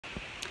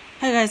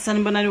Hi guys,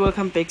 Sanibonani,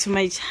 welcome back to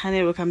my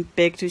channel. Welcome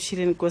back to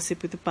Chilling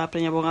Gossip with Papa.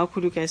 Ngiyabonga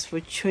kakhulu guys for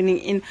tuning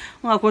in.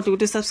 Ungakhohlwa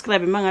ukuthi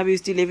subscribe. Mangabe you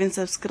still haven't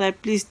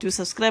subscribed, please do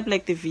subscribe,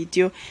 like the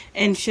video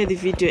and share the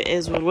video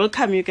as well.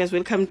 Welcome you guys,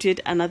 welcome to yet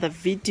another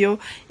video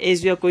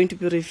as we are going to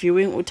be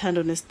reviewing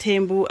Uthando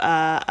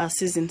Nesthembu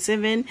Season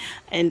 7,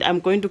 and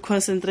I'm going to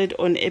concentrate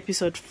on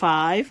episode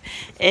 5.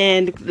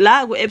 And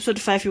la episode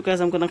 5 you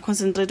guys, I'm going to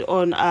concentrate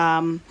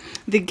on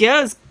the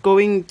girls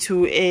going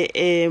to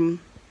a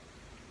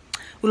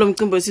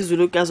ulomcimbi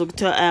wesizulu kazi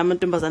ukuthiwa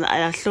amantombazana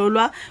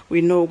ayahlolwa.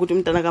 We know ukuthi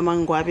umntana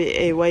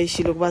kaMangwabe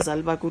wayishilo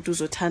kubazali bakhe ukuthi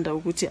uzothanda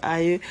ukuthi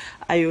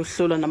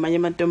ayohlolwa namanye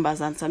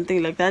amantombazana, something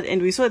like that.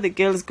 And we saw the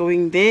girls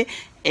going there,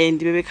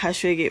 and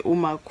bebekhashweke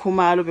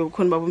uMakhumalo,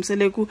 bekukhona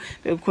babumseleku,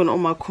 bekukhona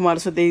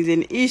uMakhumalo. So there is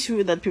an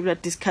issue that people are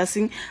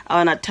discussing.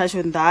 I want to touch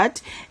on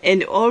that.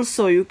 And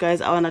also you guys,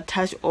 I want to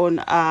touch on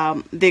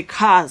the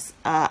cars.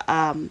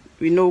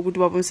 We know ukuthi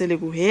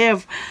babumseleku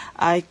have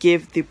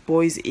gave the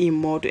boys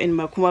imoto, and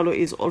Makhumalo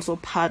is also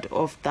part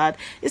of that.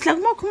 It's like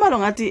Makhumalo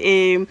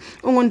ngathi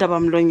ungundaba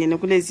mlonyeni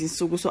kulezi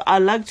insuku. So I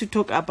like to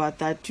talk about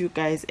that, you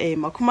guys.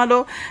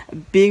 Makhumalo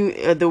being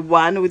the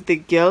one with the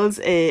girls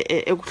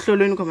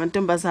ekuhlolweni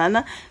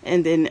kwamantombazana.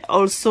 And then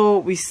also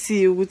we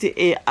see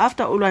ukuthi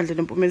after uLwandle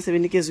noMpumela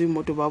sebenikezwe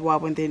imoto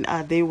babwabo, and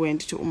then they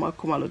went to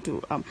uMakhumalo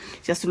to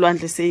just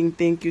uLwandle saying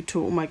thank you to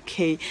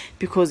uMaK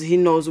because he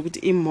knows ukuthi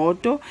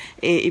imoto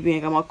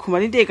ibingeka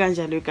Makhumalo into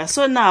ekanjalo ka.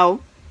 So now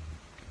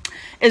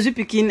as we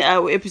begin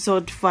our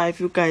episode 5,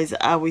 you guys,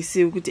 we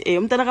see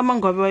umntana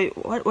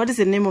kaMangwabe. What is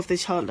the name of the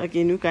child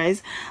again, you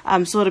guys?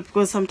 I'm sorry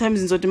because sometimes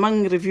ngizothi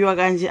mangireviewa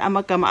kanje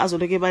amagama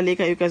azoloke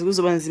baleka, you guys,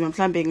 kuzoba nzima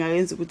mhlambe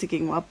ngayenza ukuthi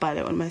ke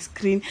ngiwabhale on my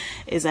screen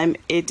as I'm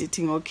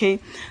editing. Okay,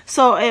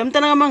 so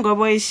umntana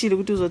kaMangwabe wayishilo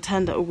ukuthi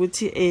uzothanda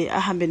ukuthi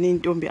ahambe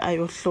nentombi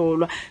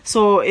ayohlolwa.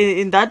 So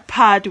in that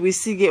part we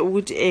see ke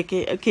ukuthi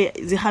okay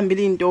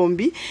zihambile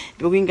intombi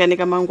bekuyingane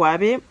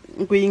kaMangwabe,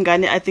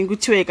 kuyingane I think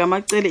kuthiwe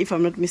kaMacele if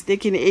I'm not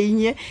mistaken,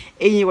 enye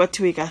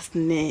kwathiwe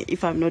kaSne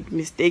if I'm not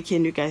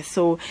mistaken, you guys.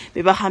 So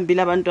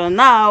bebahambile abantwana.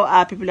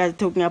 Now people are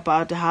talking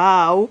about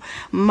how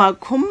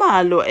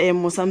Makhumalo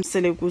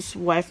Musamseleku's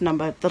wife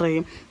number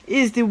 3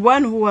 is the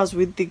one who was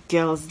with the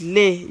girls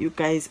le, you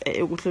guys,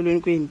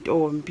 ekuhlolweni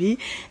kwentombi.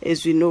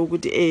 As we know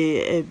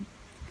ukuthi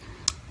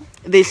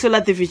they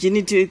hlola the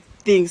virginity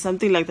thing,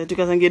 something like that,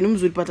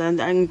 because but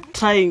I'm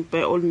trying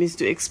by all means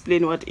to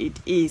explain what it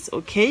is.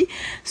 Okay,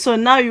 so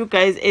now you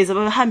guys, as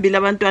abahambile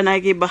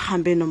abantwana ke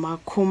bahambe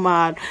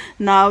noMakhumalo.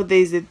 Now there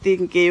is a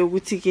thing ke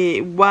ukuthi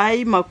ke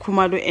why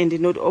Makhumalo and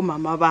not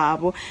omama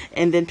babo,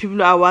 and then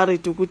people are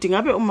worried ukuthi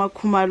ngabe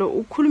uMakhumalo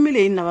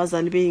ukhulumile yini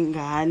nabazali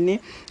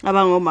beingane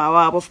abangomama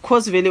babo. Of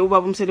course vele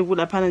ubaba umsele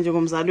kulaphana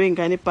njengomzali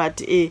wengane, but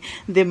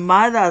the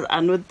mothers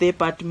are not there,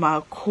 but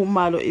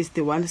Makhumalo is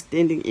the one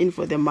standing in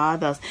for the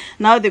mothers.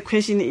 Now the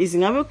question is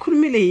ngabe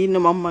ukhulumile yini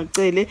nomama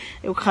Macele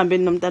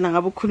ekuhambeni nomntana,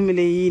 ngabe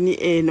ukhulumile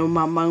yini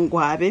nomama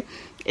Mangwabe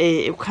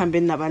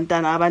ekuhambeni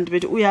nabantwana abantu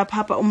bethu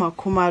uyaphapha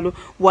uMakhumalo.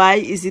 Why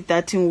is it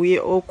that nguye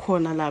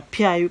okhona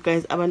lapha, you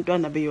guys,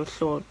 abantwana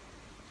beyohlolwa?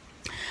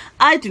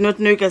 I do not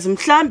know, you guys.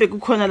 Mhlambe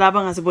kukhona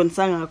laba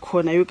ngasibonisanga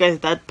khona, you guys,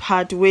 that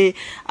part where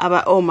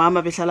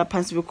omama behlala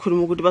phansi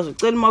bekhuluma ukuthi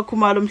bazocela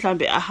uMakhumalo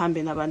mhlambe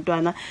ahambe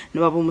nabantwana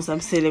nobaba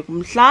uMusamseleko.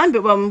 Mhlambe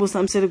ubaba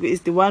uMusamseleko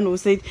is the one who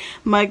said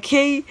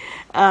MaK,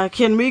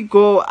 can we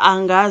go?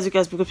 Angazi, you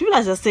guys, because people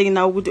are just saying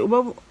now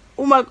ukuthi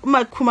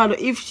uMakhumalo,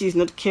 if she's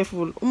not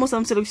careful,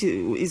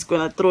 uMusamseleko is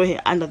gonna throw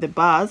her under the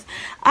bus.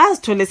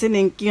 Asithole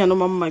senenkinga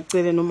nomama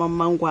Macele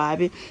nomama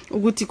Mangwabe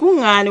ukuthi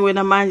kungani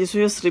wena manje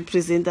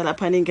soyosirepresenta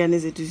lapha nengane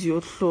zethu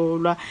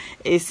ziyohlolwa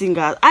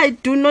esingazi. I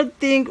do not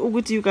think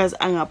ukuthi you guys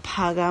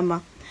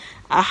angaphakama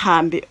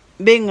ahambe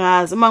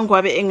bengazi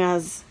uMangwabe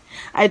engazi.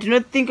 I do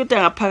not think ukuthi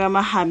angaphakama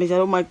ahambe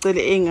njalo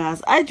uMacele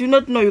engazi. I do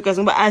not know, you guys,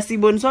 ngoba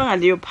asiboniswa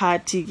ngaleyo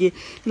party ke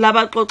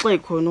labaxoxe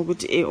khona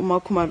ukuthi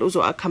uMakhumalo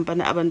uzo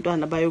accompany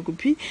abantwana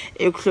bayokuphi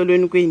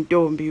ekuhlolweni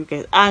kweintombi, you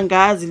guys.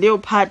 Angazi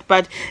leyo part,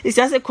 but it's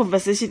just a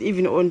conversation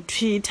even on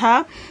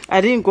Twitter.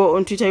 I didn't go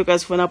on Twitter, you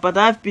guys, for now, but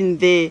I've been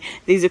there.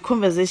 There's a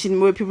conversation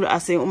where people are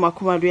saying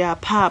uMakhumalo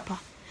uyaphapha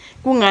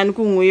kungani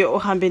kunguye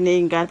ohambe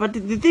neingane, but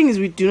the thing is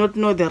we do not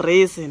know the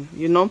reason,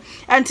 you know.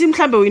 Until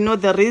mhlambe we know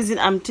the reason,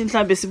 until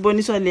mhlambe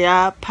siboniswa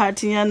leya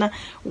party yana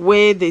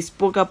where they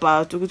spoke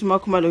about ukuthi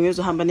uMakhumalo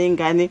ngezohamba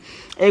neingane.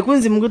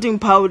 Kunzima ukuthi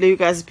ngiphawule, you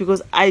guys,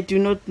 because I do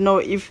not know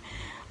if,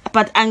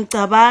 but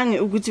angicabangi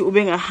ukuthi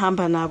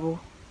ubengahamba nabo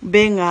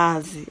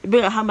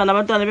bengahamba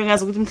nabantwana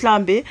bengazi ukuthi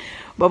mhlambe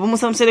baba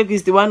uMusamseleko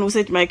is the one who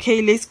said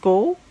MaK, let's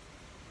go.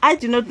 I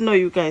do not know,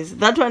 you guys.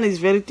 That one is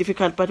very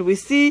difficult, but we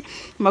see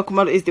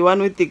Makhumalo is the one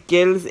with the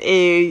girls.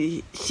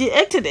 She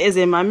acted as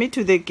a mommy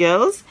to the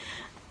girls.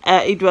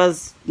 It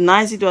was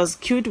nice, it was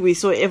cute. We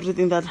saw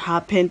everything that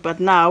happened, but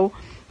now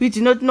we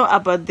do not know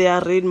about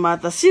their real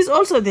mother. She's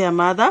also their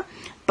mother,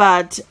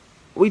 but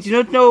we do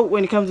not know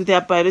when it comes to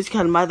their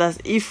biological mothers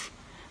if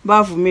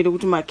bavumile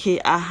ukuthi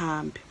MaK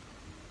ahambe.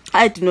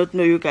 I do not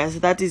know, you guys.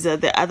 That is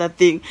the other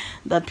thing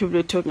that people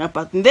are talking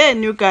about. And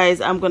then, you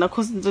guys, I'm gonna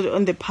concentrate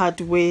on the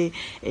part where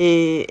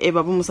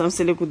Babu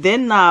Musamseleku.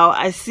 Then now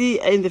I see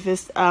in the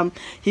first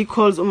he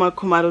calls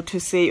Makhumalo to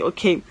say,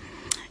 okay,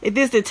 it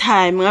is the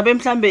time. Ngabe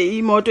mhlambe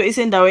imoto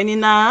isendaweni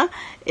na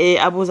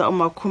abuza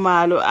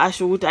uMakhumalo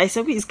asho ukuthi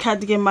ayisekho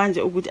isikhathi ke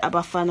manje ukuthi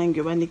abafana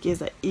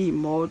ngiyobanikeza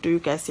imoto. You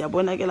guys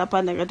yabona ke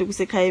lapha ngathi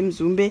kusekhaya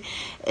eMzumbe,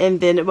 and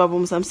then Babu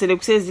Musamseleku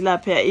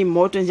kusezilapha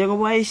imoto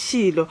njengoba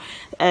wayishilo.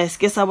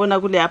 Sike sabona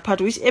kule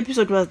part. Which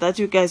episode was that,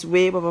 you guys,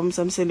 where Babu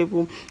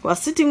Musamseleku was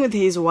sitting with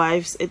his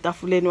wives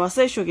etafuleni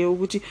wasesho ke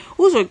ukuthi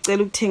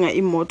uzocela ukuthenga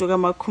imoto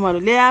kaMakhumalo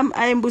le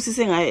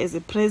ayimbusise ngayo as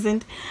a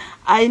present,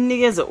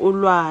 ayinikeze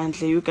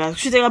ulwandle. You guys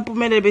kusho ukuthi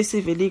kaMpumelelo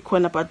besivele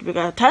ikhona, but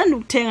bekathanda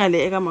ukuthenga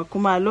le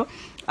ekaMakhumalo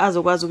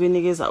azokwazi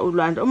ukunikeza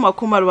ulwandle.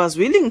 uMakhumalo was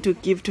willing to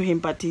give to him,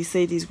 but he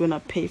said he's gonna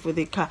pay for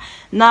the car.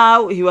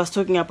 Now he was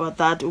talking about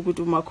that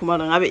ukuthi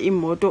uMakhumalo ngabe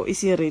imoto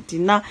isi ready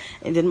na,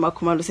 and then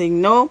Makhumalo saying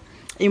no,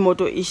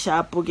 imoto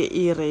ishapu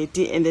ke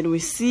ready. And then we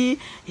see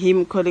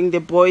him calling the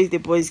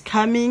boys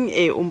coming.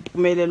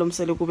 Umpumelelo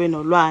Mseleku be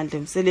nolwandle,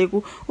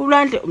 Mseleku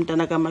ulwandle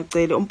umntana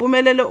kaMacele,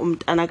 Umpumelelo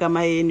umntana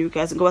kaMayeni. You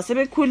guys ngoba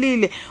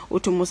sebekhulile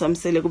uthi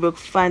Musamseleku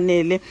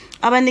bekufanele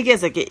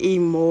abanikeza ke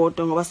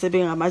imoto ngoba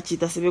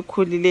sebengamajita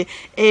sebekhulile.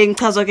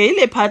 Ngichazwa ke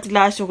ile part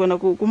lasho kona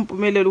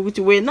kuMpumelelo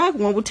ukuthi wena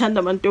ngoba uthanda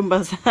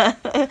amantombazana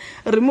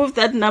remove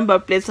that number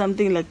plate,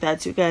 something like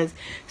that, you guys.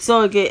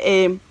 So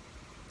ke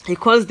he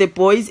calls the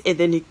boys and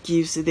then he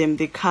gives them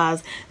the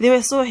cars. They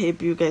were so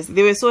happy, you guys.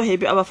 They were so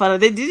happy. Abafana,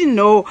 they didn't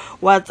know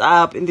what's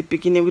up in the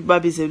beginning with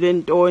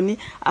babizelwe ntoni.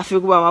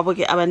 Afike kuba babo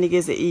ke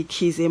abanikeze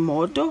i-keys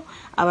emoto.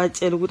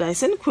 Abatshela ukuthi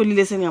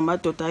ayisenikhulile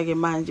sengamadoda ke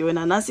manje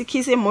wena nasi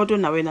keys emoto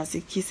na wena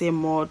si keys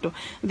emoto.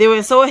 They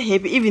were so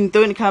happy, even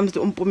though when it comes to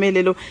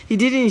Umpumelelo, he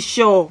didn't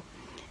show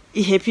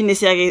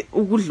happiness yake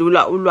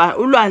ukudlula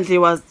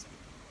ulwandle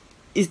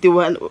is the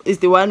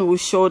one who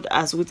showed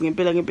us ukuthi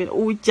ngempela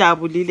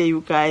ujabulile,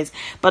 you guys.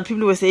 But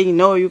people were saying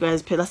no, you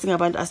guys, phela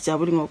singabantu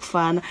asijabuli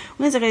ngokufana.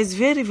 Ungenzeka is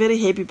very very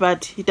happy,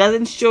 but he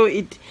doesn't show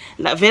it.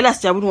 La vela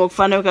asijabuli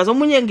ngokufana, you guys.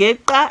 Omunye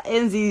ngeqa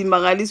enzi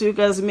mangaliso, you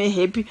guys, me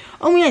happy.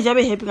 Omunye nje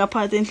abe happy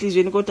ngaphansi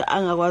enhlizweni kodwa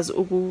angakwazi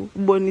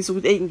ukubonisa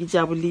ukuthi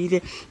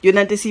ngijabulile.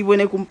 Yona nto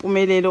siyibone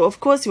kuMpumelelo. Of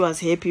course he was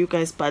happy, you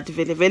guys, but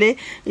vele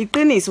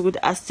iqiniso ukuthi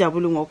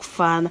asijabuli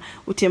ngokufana.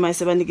 Uthe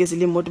mayisebanikeza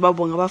imoto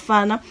babonga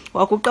abafana,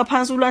 wakuqa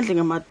phansi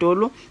ulwandle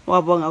ngamadolo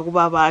wabonga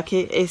kubaba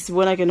bakhe.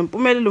 Sibona ke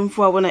noMpumelelo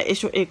umfowabo na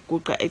esho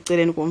eguqa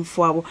eceleni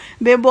komfowabo,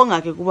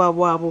 bebonga ke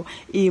kubaba wabo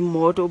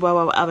imoto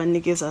ubaba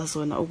abanikeza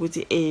zona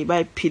ukuthi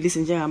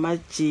bayiphilise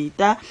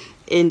njengamajita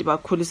and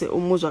bakhulise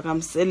umuzwa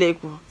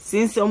kaMseleku.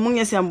 Since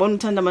omunye siyambona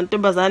uthanda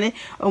amantombazane,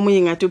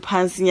 omunye ngathi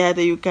uphansi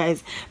nyade, you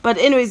guys. But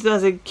anyways, it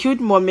was a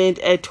cute moment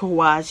to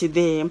watch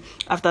there.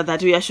 After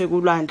that uyasho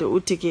kulwandle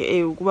uthi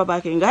ke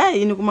kubaba bakhe ngaya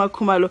yini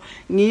kuMakhumalo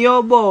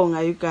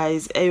ngiyobonga, you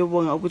guys,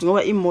 eyobonga ukuthi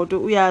ngoba imoto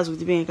uyazi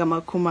ukuthi bengeka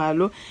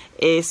Makhumalo.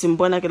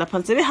 Simbona ke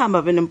lapha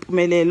sebehamba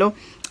benempumelelo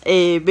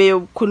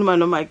beyokhuluma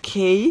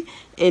noMakay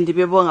and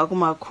bebonga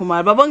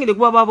kuMakhumalo. Babongile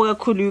kuba babo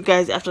kakhulu, you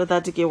guys. After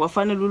that ke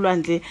wafanele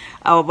ulwandle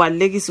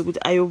awabalekisa ukuthi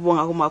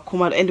ayobonga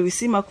kuMakhumalo, and we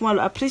see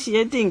Makhumalo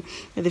appreciating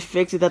the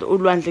fact that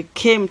ulwandle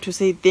came to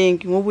say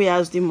thank you ngoba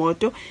uyazi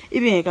imoto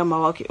ibengeka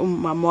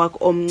mama wakhe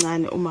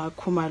omncane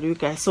uMakhumalo, you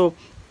guys. So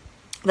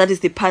that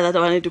is the part that I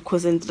wanted to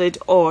concentrate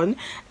on.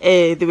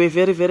 They were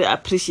very very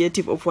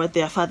appreciative of what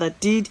their father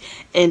did,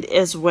 and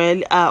as well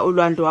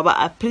ulwandle waba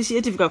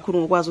appreciative kakhulu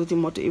ngokwazi ukuthi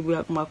imoto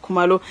ibuya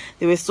kuMakhumalo.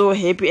 They were so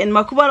happy, and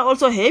Makhumalo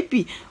also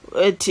happy.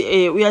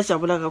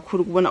 Uyajabula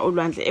kakhulu kubona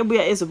ulwandle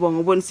ebuya ezobonga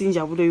ubonisa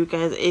injabulo, you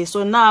guys.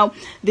 So now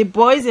the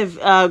boys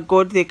have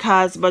got the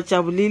cars,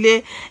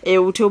 bajabulile.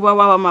 Uthe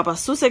ubaba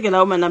mabasuse ke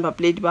lawo number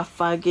plate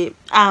bafake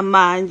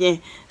amanye,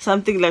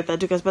 something like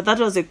that, you guys. But that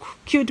was a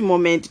cute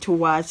moment to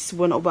watch.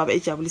 Sibona ubaba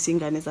ejabulisa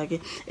ingane zakhe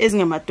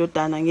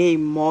ezingamadodana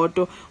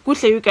ngeimoto.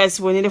 Kuhle, you guys,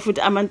 sibonile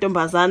futhi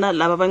amantombazana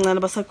laba abancane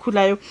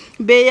basakhulayo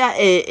beya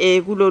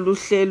kulolu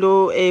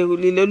hlelo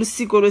lolu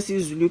siko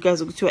lwesizulu, you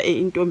guys, ukuthiwa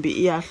intombi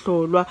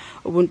iyahlolwa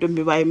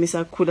ubuntombi bayo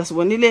misakhula.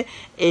 Sibonile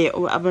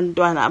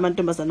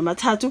amantombazana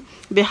amathathu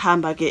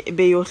behamba ke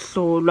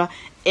beyohlolwa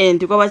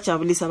and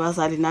kwabajabulisa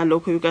abazali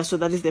nalokho, you guys. So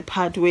that is the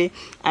part where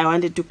I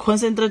wanted to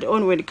concentrate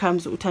on when it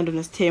comes to Uthando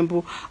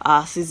Nesthembu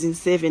Season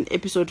 7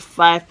 Episode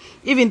 5,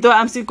 even though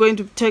I'm still going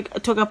to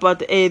talk about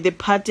the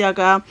part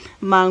yaka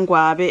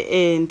Mangwabe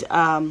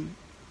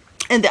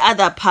and the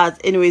other parts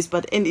anyways.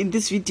 But in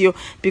this video,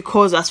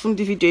 because as from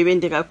the video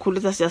even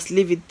let's just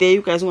leave it there,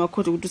 you guys.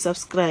 Ungakhohlwa ukuthi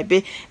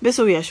subscribe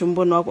bese uyasho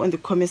umbono wakho on the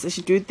comment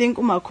section. Do you think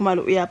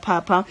uMakhumalo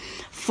uyapapa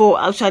for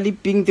actually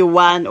being the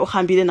one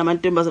ohambile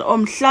namantombazana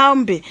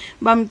omhlawumbe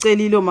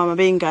bamcelile omama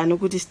bengane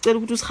ukuthi sicela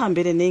ukuthi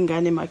usihambele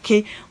nezingane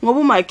Makay ngoba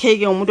uMakay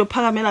ke umuntu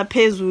ophakamela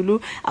phezulu,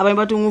 abanye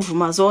bathi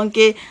unguvuma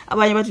zonke,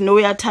 abanye bathi no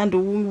uyathanda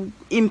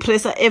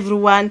impress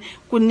everyone.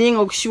 Kuningi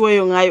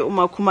okushiweyo ngayo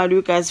uMakhumalo,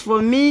 you guys.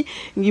 For me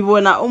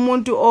ngibona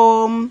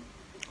umuntu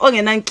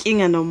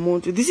ongenankinga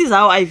nomuntu. This is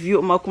how I view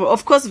uMakhumalo.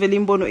 Of course vele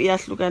imbono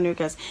iyahlukana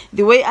guys.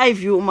 The way I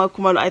view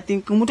uMakhumalo, I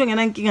think umuntu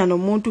ongenankinga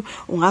nomuntu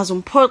ungaze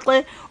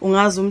umphoxe,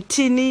 ungaze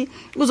umthini,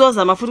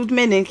 uzozama futhi ukuthi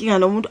menenkinga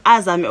nomuntu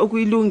azame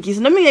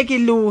ukuyilungisa. Noma ingeke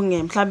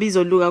ilunge, mhlawumbe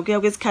izolunga kuya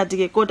kwesikhathi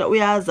ke, kodwa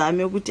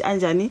uyazame ukuthi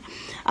anjani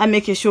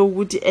amake sure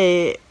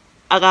ukuthi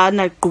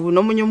akanaqhubu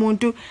nomunye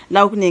umuntu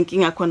la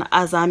kunenkinga khona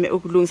azame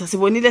ukulungisa.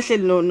 Sibonile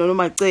hleli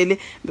noMacele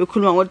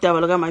bekhuluma ngodaba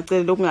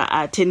lokaMacele lokunga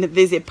attend.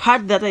 There's a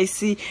part that I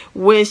see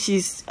where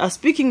she's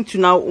speaking to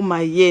now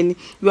uMayeni.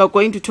 We are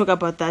going to talk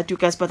about that, you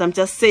guys, but I'm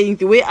just saying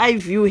the way I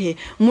view her,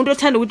 umuntu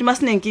othanda ukuthi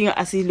masinenkinga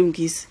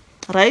asiyilungise,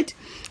 right?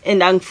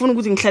 And angifuni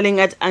ukuthi ngihlale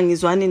ngathi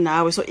angizwani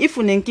nawe. So if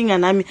unenkinga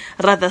nami,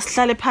 rather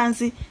sihlale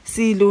phansi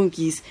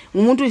siyilungise.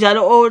 Umuntu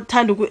njalo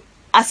othanda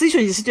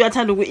asisho nje sithi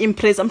uyathanda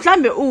ukuimpress,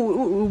 mhlambe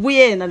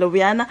ubuyena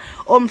lobuyana,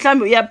 o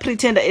mhlambe uya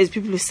pretend as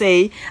people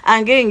say.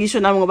 Angeke ngisho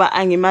nami ngoba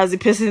angimazi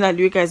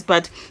personally, you guys,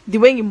 but the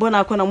way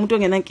ngimbona khona umuntu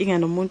ongenankinga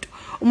nomuntu,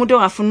 umuntu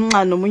ongafuna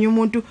unxana nomunye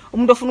umuntu,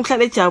 umuntu ofuna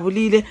ukuhlala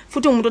ejabulile,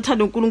 futhi umuntu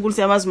othanda uNkulunkulu.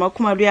 Siyamazi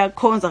uMakhumalo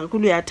uyakhonza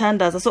kakhulu,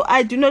 uyathandaza. So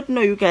I do not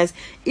know, you guys,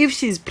 if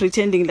she's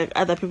pretending like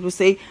other people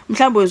say.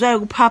 Mhlambe uzwayo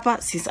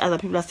kuphapha since other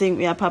people are saying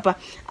uyaphapha,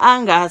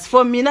 angazi.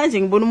 For mina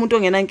nje ngibona umuntu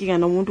ongenankinga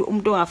nomuntu,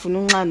 umuntu ongafuna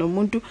unxana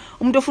nomuntu,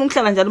 umuntu ofuna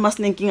ukuhlala njalo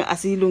nenkinga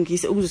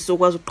asiyilungise ukuze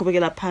sizokwazi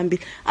ukuqhubekela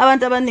phambili.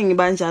 Abantu abaningi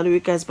banjalo, you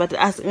guys, but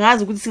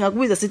ngazi ukuthi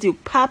singakubiza sithi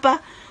ukuphapha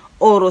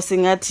or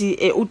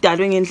singathi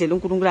udalwe ngendlela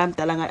uNkulunkulu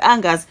amdala ngayo,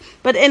 angazi.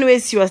 But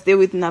anyways, she was there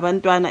with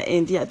nabantwana,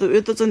 and yeah,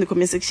 your thoughts on the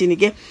comment section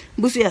ke.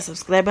 Busu ya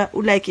subscribe,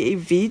 ulike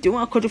i-video,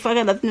 ungakhohlwa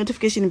ufaka that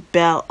notification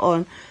bell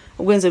on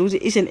ukwenzela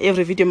ukuthi each and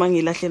every video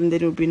mangilahlela then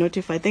you'll be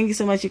notified. Thank you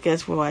so much, you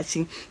guys, for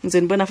watching.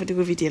 Ngizonibona futhi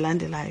ku video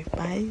elandelayo.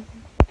 Bye.